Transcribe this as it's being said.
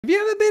Have you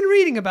ever been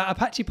reading about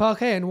Apache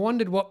Parquet and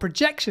wondered what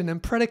projection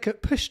and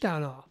predicate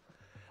pushdown are?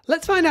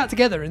 Let's find out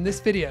together in this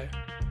video.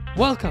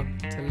 Welcome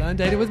to Learn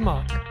Data with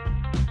Mark.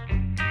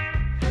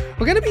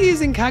 We're going to be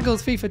using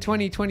Kaggle's FIFA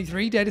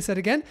 2023 dataset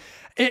again.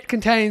 It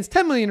contains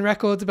 10 million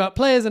records about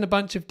players and a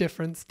bunch of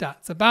different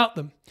stats about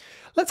them.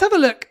 Let's have a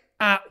look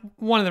at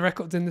one of the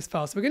records in this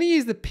file. So we're going to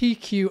use the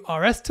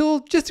PQRS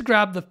tool just to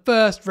grab the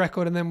first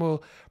record, and then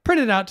we'll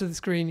print it out to the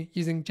screen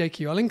using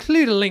JQ. I'll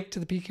include a link to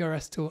the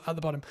PQRS tool at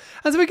the bottom.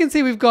 As we can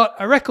see, we've got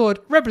a record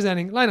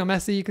representing Lionel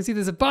Messi. You can see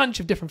there's a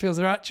bunch of different fields.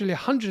 There are actually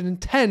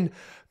 110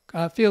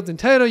 fields in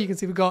total. You can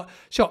see we've got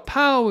shot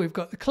power, we've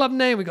got the club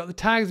name, we've got the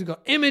tags, we've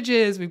got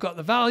images, we've got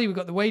the value, we've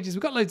got the wages,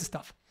 we've got loads of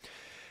stuff.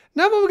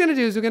 Now what we're going to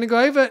do is we're going to go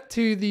over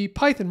to the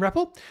Python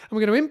REPL, and we're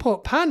going to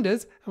import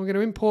pandas, and we're going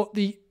to import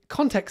the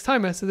context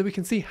timer so that we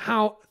can see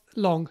how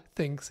long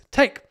things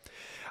take.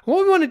 And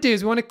what we want to do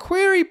is we want to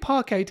query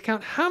Parquet to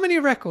count how many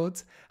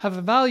records have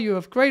a value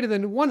of greater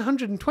than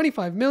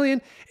 125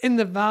 million in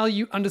the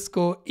value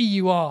underscore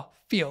EUR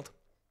field.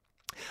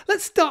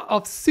 Let's start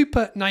off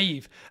super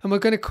naive, and we're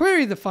going to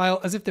query the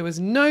file as if there was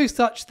no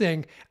such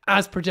thing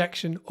as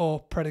projection or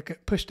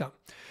predicate pushdown.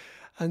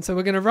 And so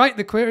we're going to write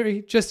the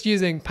query just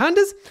using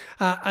pandas,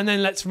 and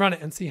then let's run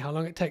it and see how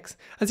long it takes.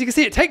 As you can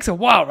see, it takes a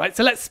while, right?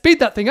 So let's speed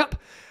that thing up.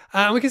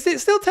 And we can see it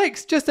still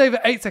takes just over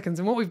 8 seconds.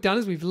 And what we've done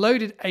is we've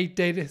loaded a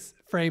data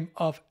frame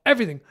of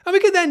everything. And we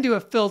can then do a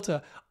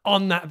filter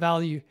on that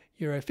value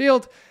euro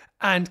field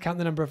and count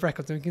the number of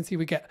records. And we can see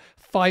we get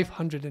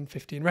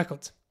 515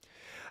 records.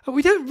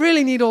 We don't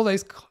really need all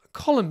those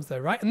columns though,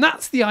 right? And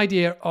that's the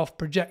idea of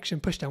projection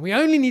pushdown. We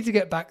only need to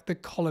get back the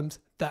columns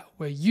that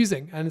we're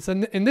using. And so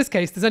in this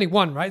case, there's only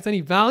one, right? It's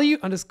only value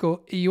underscore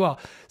EUR.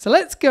 So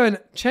let's go and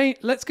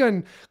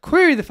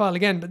query the file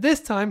again. But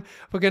this time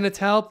we're going to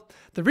tell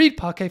the read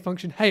Parquet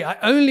function, hey, I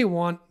only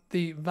want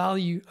the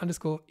value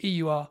underscore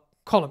EUR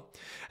column.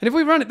 And if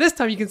we run it this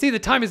time, you can see the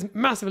time is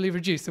massively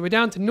reduced. So we're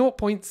down to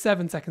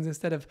 0.7 seconds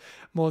instead of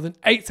more than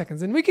 8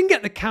 seconds. And we can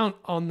get the count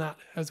on that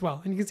as well.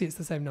 And you can see it's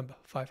the same number,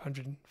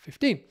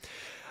 515.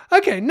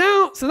 Okay,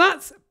 now, so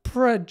that's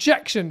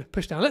projection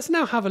pushdown. Let's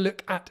now have a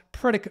look at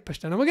predicate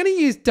pushdown. And we're going to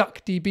use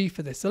DuckDB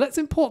for this. So let's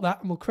import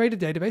that and we'll create a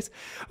database.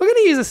 We're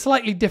going to use a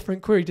slightly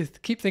different query to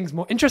keep things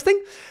more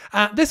interesting.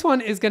 This one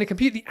is going to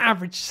compute the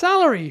average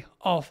salary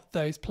of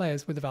those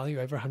players with a value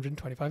over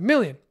 125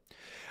 million.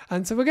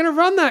 And so we're going to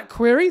run that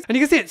query, and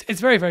you can see it's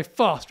very, very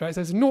fast, right?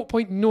 So it's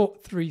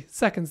 0.03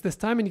 seconds this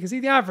time, and you can see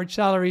the average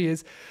salary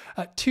is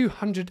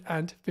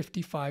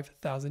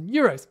 255,000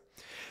 euros.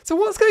 So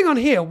what's going on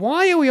here?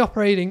 Why are we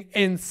operating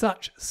in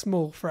such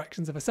small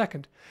fractions of a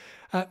second?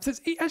 So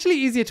it's actually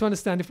easier to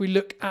understand if we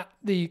look at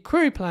the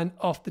query plan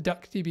of the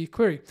DuckDB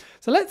query.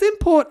 So let's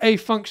import a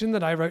function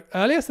that I wrote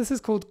earlier. So this is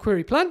called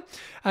query plan,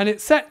 and it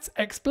sets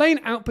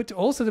explain output to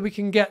all so that we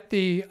can get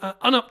the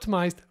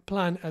unoptimized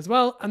plan as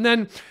well. And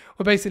then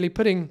we're basically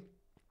putting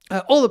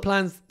all the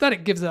plans that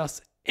it gives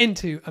us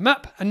into a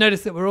map. And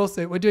notice that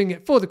we're doing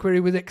it for the query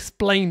with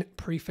explain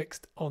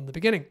prefixed on the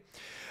beginning.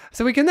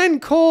 So we can then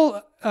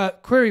call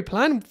query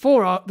plan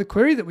for the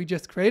query that we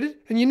just created.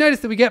 And you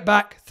notice that we get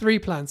back 3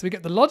 plans. So we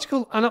get the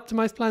logical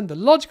unoptimized plan, the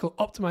logical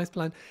optimized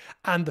plan,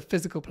 and the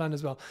physical plan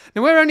as well.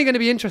 Now we're only going to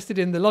be interested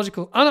in the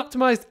logical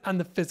unoptimized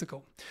and the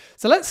physical.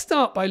 So let's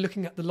start by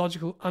looking at the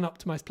logical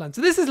unoptimized plan.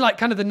 So this is like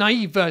kind of the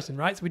naive version,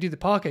 right? So we do the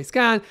Parquet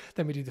scan,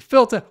 then we do the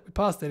filter, we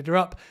pass the data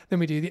up, then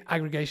we do the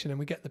aggregation, and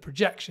we get the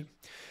projection.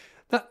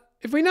 Now,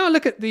 if we now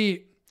look at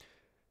the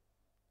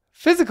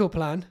physical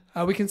plan,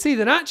 we can see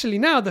that actually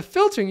now the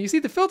filtering, you see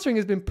the filtering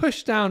has been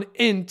pushed down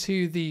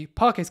into the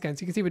Parquet scan.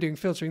 So you can see we're doing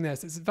filtering there.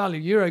 So it's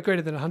value euro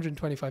greater than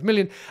 125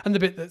 million. And the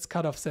bit that's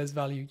cut off says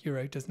value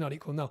euro does not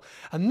equal null.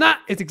 And that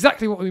is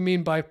exactly what we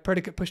mean by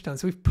predicate pushdown.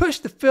 So we've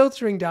pushed the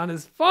filtering down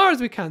as far as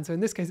we can. So in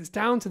this case, it's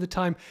down to the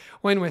time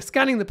when we're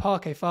scanning the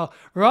Parquet file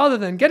rather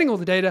than getting all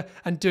the data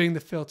and doing the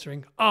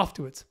filtering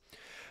afterwards.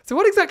 So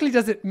what exactly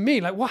does it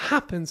mean? Like what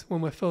happens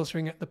when we're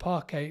filtering at the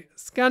Parquet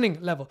scanning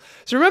level?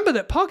 So remember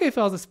that Parquet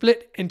files are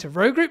split into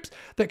row groups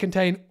that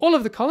contain all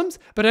of the columns,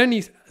 but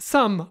only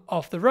some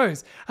of the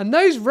rows. And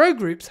those row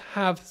groups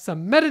have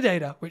some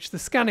metadata, which the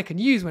scanner can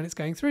use when it's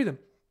going through them.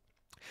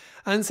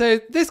 And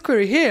so this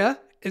query here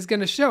is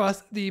going to show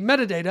us the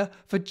metadata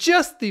for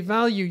just the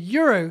value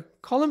euro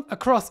column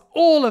across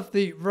all of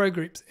the row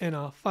groups in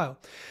our file.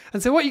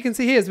 And so what you can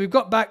see here is we've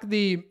got back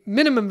the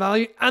minimum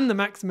value and the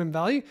maximum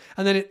value,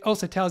 and then it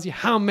also tells you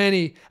how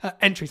many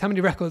entries, how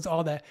many records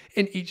are there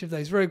in each of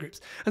those row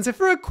groups. And so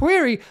for a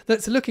query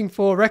that's looking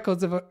for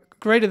records of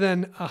greater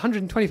than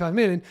 125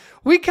 million,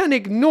 we can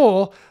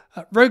ignore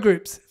row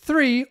groups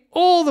 3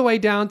 all the way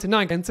down to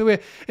 9. And so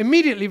we're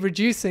immediately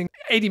reducing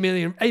 80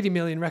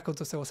 million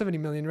records or so, or 70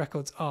 million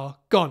records are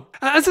gone.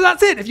 And so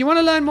that's it. If you want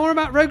to learn more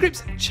about row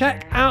groups,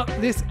 check out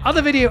this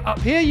other video up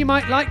here you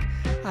might like,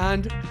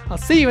 and I'll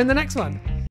see you in the next one.